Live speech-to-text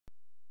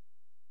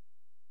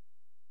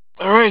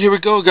Alright, here we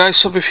go, guys.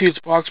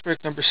 Subterfuge box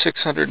break number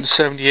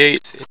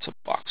 678. It's a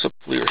box of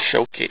Fleer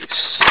showcase.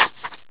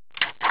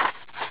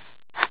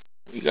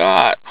 We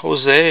got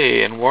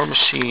Jose and War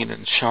Machine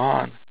and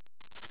Sean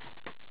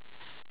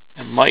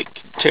and Mike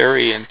and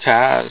Terry and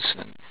Taz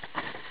and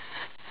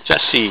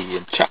Jesse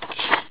and Chuck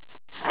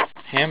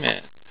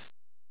Hammond.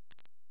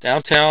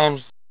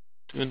 Downtown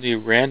doing the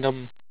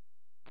random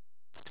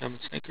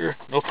sneaker.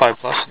 No 5+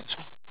 in this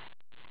one.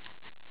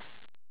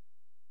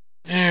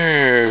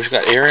 There, we've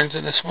got Aaron's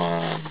in this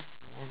one.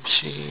 War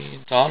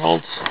Machine,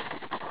 Donald.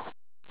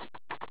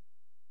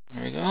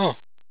 There we go.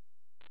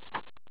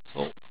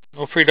 So,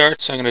 no free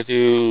darts. I'm going to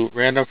do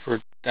random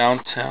for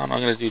downtown. I'm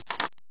going to do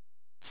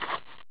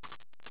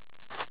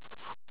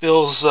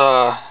Bill's,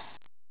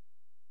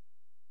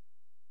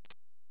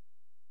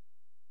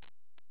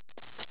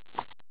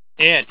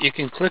 and you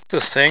can click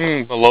the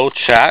thing below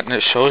chat and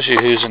it shows you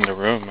who's in the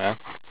room, man.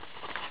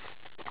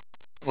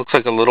 Looks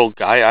like a little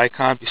guy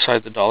icon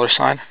beside the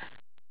 $sign.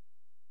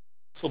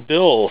 So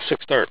Bill,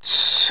 6 darts.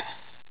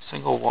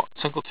 Single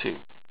 2.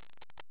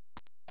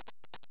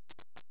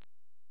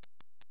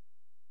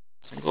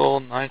 Single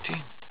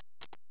 19.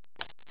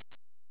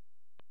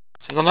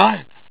 Single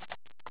 9.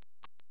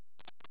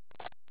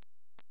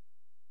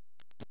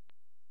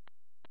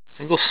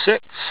 Single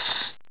 6.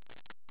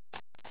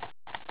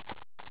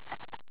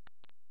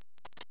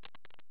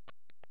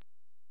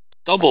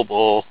 Double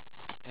bull.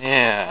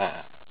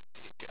 And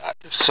you got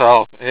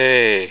yourself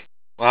a,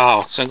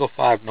 wow, single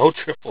 5, no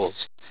triples.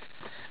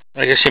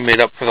 I guess you made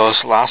up for those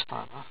last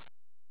time, huh?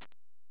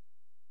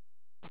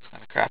 That's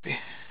kind of crappy.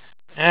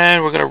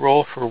 And we're going to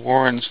roll for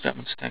Warren's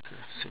Gentleman Stinker.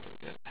 See what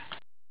we get.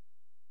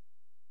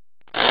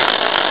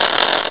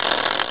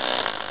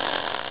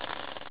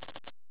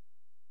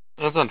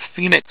 That's on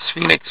Phoenix.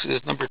 Phoenix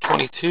is number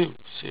 22.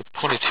 See if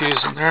 22 is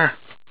in there.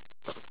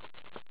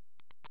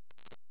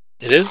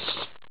 It is.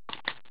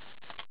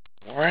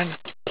 Warren,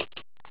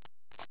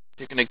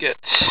 you're going to get,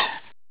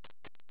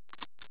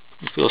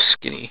 you feel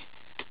skinny.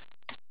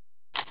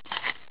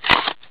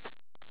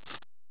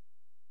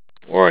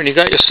 Warren, you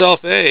got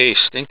yourself a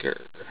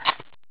stinker.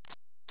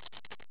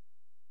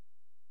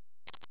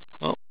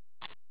 Oh,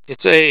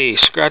 it's a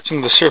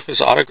Scratching the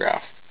Surface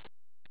autograph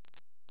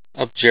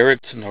of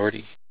Jared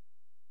Tenorti.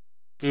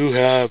 Boo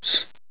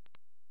Habs.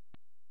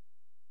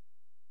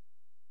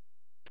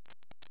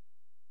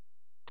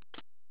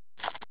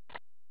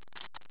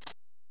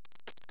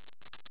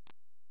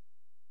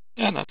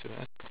 Yeah, not too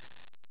bad.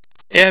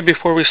 And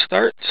before we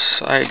start,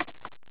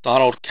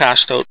 Donald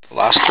cashed out the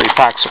last 3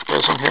 packs of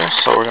Prism here,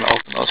 so we're going to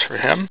open those for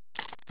him.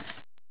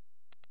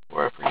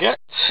 Before I forget.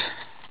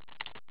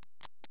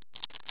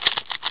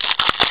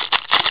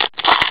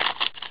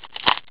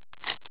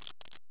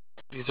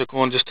 These are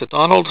going just to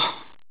Donald.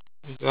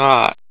 We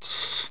got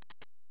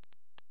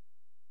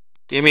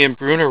Damian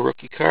Bruner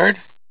rookie card.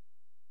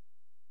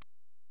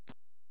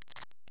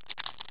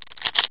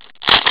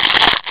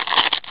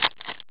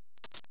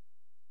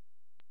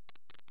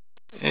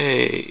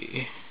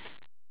 A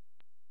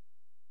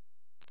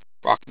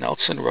Brock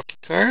Nelson rookie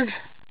card.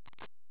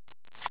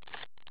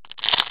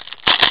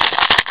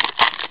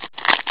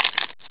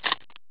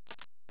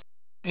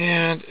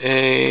 And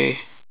a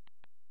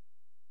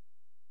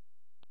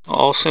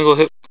all single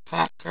hit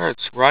pack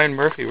cards. Ryan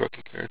Murphy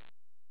rookie card.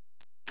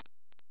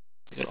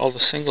 We got all the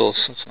singles.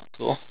 That's not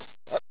cool.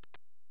 But,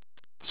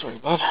 sorry,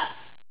 bud.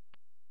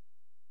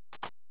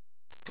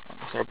 Get on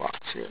with our box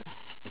here.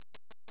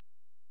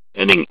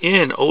 Ending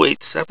in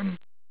 087.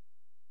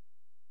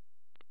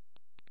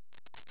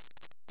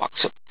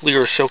 Box of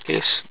Fleer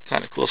showcase.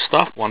 Kind of cool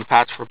stuff. 1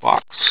 patch per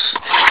box.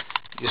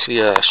 You see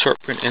a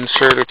short print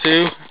insert or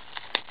 2.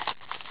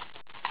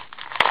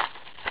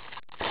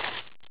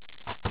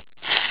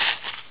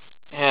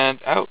 And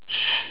ouch.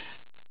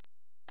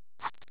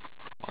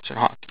 Watching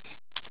hockey.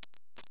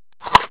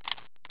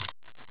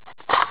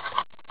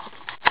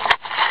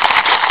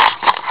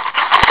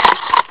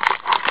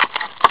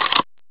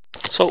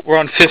 So we're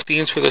on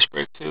 15s for this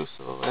break too.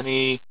 So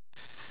any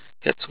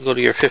hits will go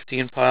to your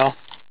 15 pile.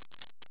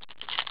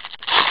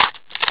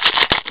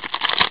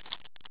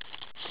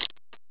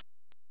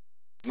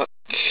 Look,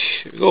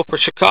 here we go for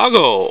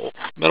Chicago.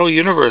 Metal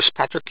Universe,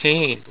 Patrick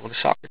Kane, going to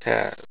Soccer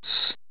Taz.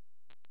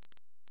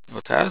 You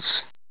know Taz?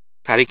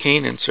 Patty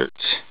Kane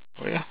inserts.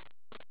 Oh yeah.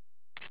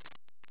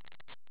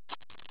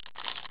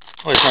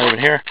 Oh, he's not even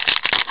here.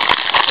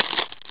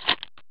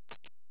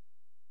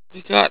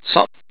 We got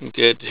something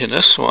good in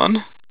this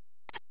one.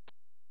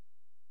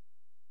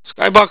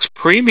 Skybox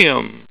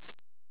Premium.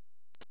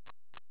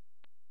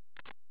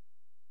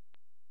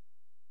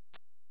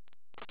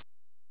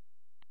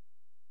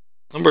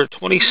 Number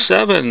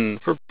 27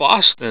 for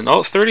Boston.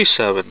 Oh,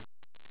 37.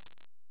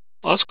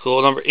 Well, that's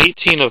cool. Number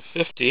 18 of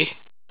 50.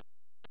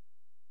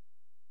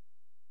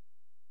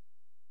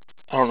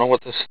 I don't know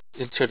what this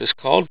insert is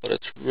called, but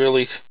it's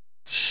really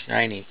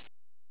shiny.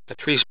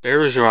 Patrice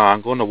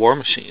Bergeron going to War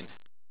Machine.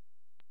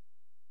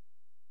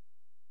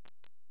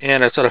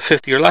 And it's out of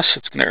 50 or less.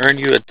 It's going to earn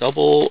you a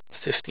double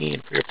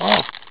 15 for your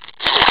pile.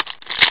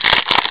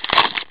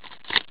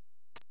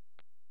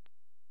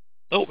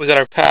 Oh, we got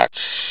our patch.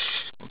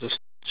 We'll just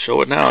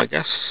show it now, I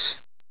guess.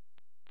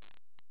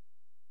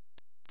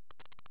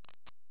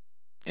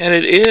 And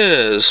it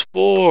is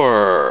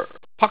for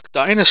Puck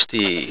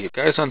Dynasty. You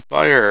guys on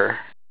fire.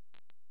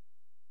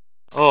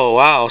 Oh,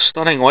 wow.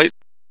 Stunning white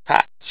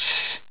patch.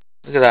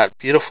 Look at that.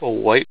 Beautiful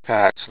white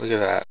patch. Look at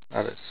that.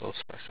 That is so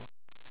special.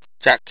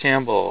 Jack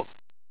Campbell.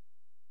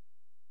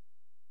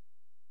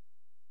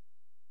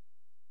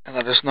 And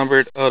that is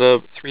numbered out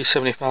of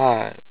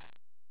 375.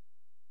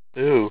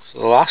 Ooh, so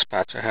the last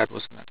patch I had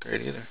wasn't that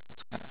great either.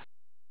 That's kinda...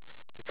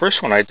 The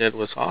first one I did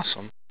was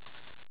awesome.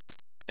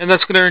 And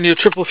that's going to earn you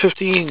triple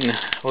 15,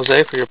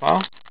 Jose, for your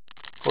pile.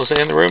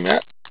 Jose in the room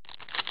yet?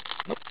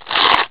 Nope.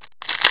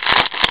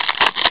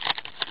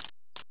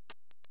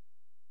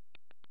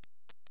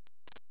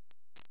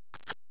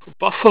 For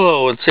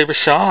Buffalo and Saber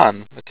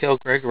Sean, Mikhail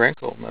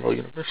Grigorenko, Metal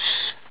Universe.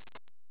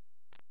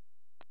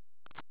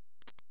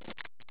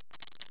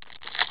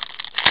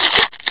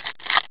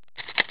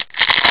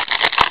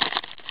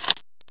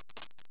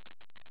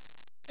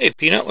 Hey,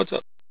 Peanut, what's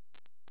up?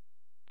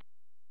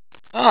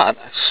 Ah,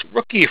 nice.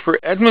 Rookie for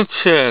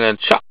Edmonton and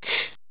Chuck.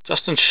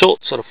 Justin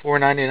Schultz out of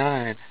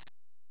 499.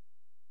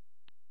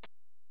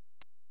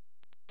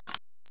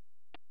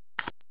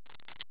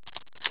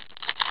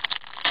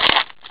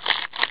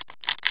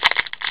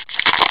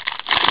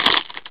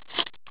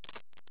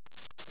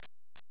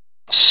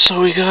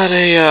 So we got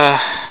a,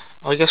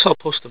 I guess I'll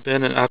post a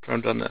bin after I'm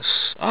done this.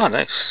 Ah,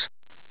 nice.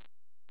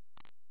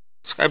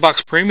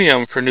 Skybox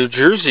Premium for New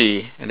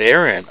Jersey and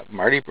Aaron of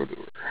Marty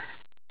Brodeur.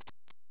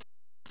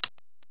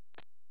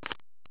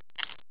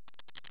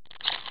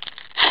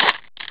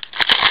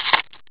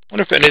 I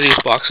wonder if any of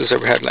these boxes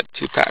ever had like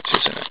 2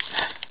 patches in it.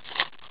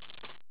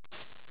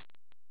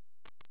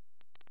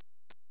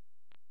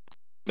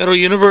 Metal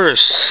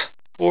Universe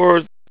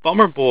for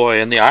Bummer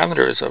Boy and the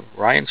Islanders of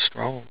Ryan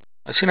Strome.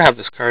 I seem to have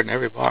this card in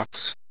every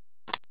box.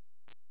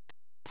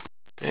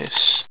 Base.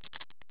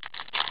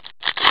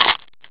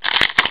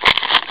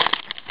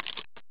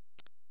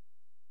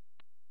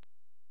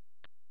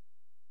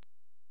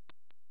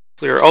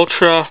 Clear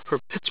Ultra for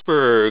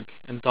Pittsburgh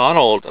and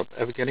Donald of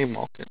Evgeny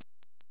Malkin.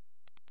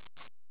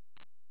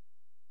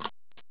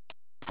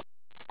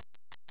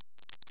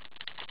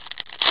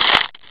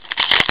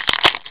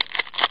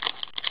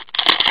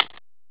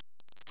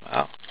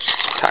 Wow.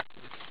 Attack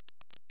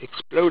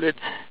exploded.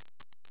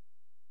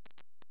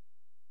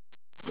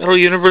 Metal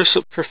Universe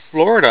for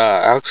Florida,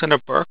 Alexander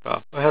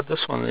Barkov. I had this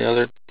one the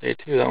other day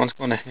too. That one's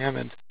going to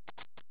Hammond.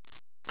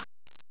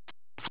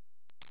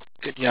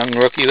 Good young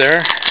rookie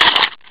there.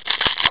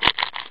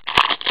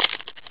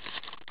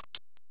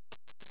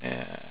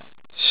 And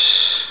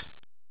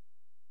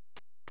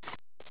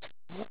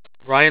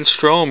Ryan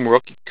Strome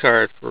rookie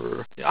card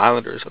for the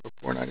Islanders out of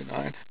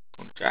 499.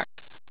 Going to Jack.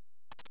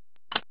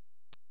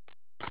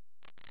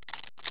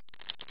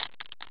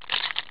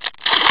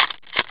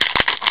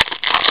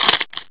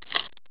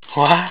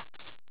 What?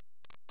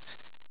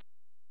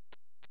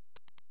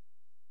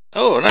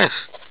 Oh, nice.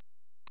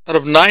 Out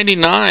of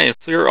 99,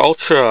 Clear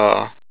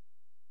Ultra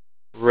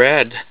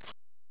Red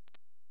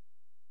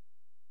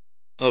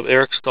of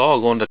Eric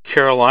Stahl going to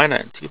Carolina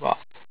and T-Bop.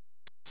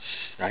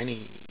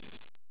 Shiny.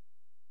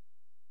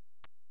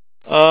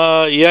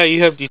 Yeah,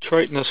 you have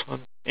Detroit in this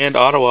one. And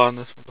Ottawa in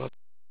this one, bud.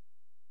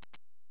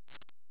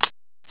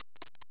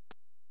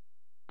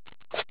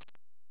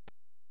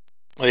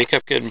 Oh, you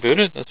kept getting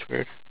booted? That's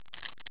weird.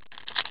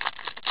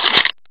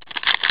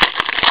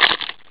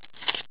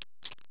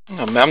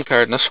 A mem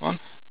card in this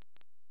one.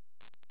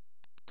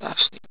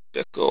 Dusty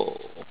Bickle.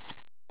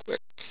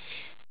 Quick.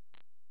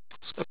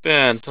 Step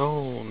in.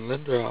 Tone.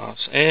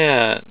 Lindros.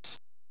 And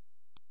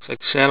looks like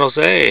San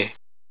Jose.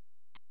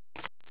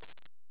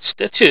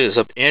 Stitches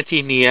of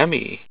Antti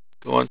Niemi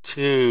going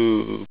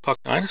to Puck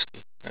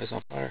Dynasty. Guys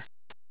on fire.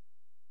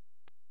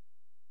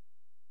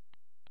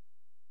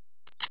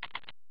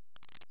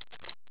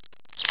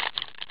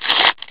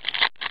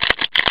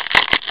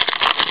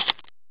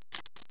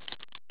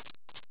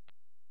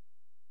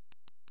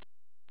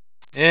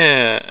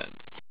 And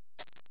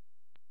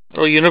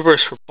Metal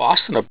Universe for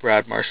Boston of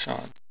Brad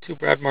Marchand. 2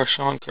 Brad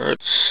Marchand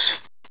cards.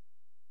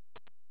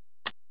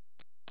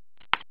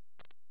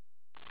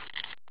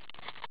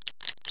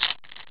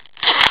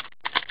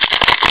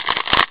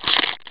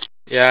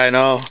 Yeah, I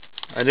know.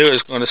 I knew it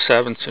was going to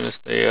 7 as soon as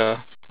they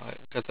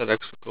got that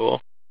extra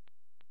goal.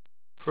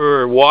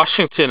 For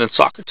Washington and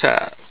Soccer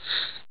Tabs,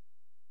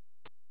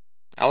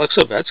 Alex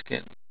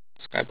Ovechkin,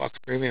 Skybox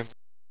Premium.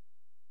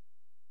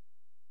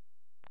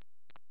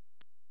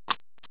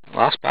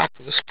 Last pack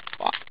for this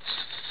box.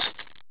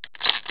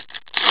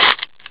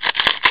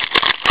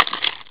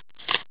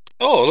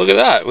 Oh, look at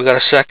that. We got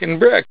a second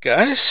brick,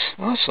 guys.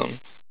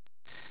 Awesome.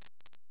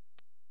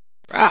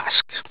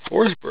 Rask,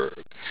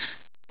 Forsberg,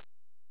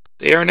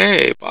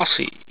 Darnay,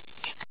 Bossy.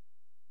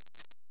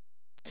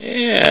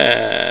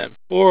 And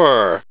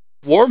for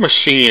War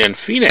Machine and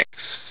Phoenix.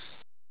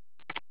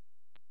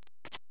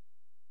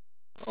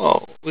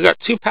 Oh, we got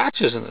 2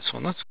 patches in this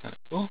one. That's kind of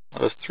cool.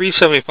 That was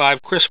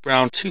 375 Chris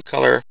Brown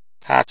 2-color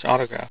patch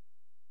autograph.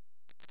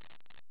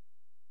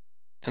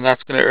 And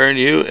that's going to earn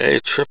you a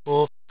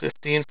triple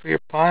 15 for your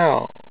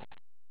pile.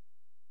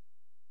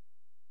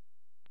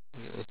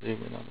 Let's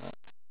zoom in on that.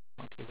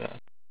 Not too bad.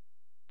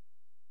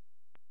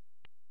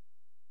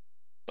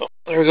 Oh,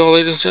 there we go,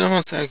 ladies and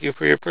gentlemen. Thank you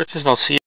for your purchase, and I'll see you.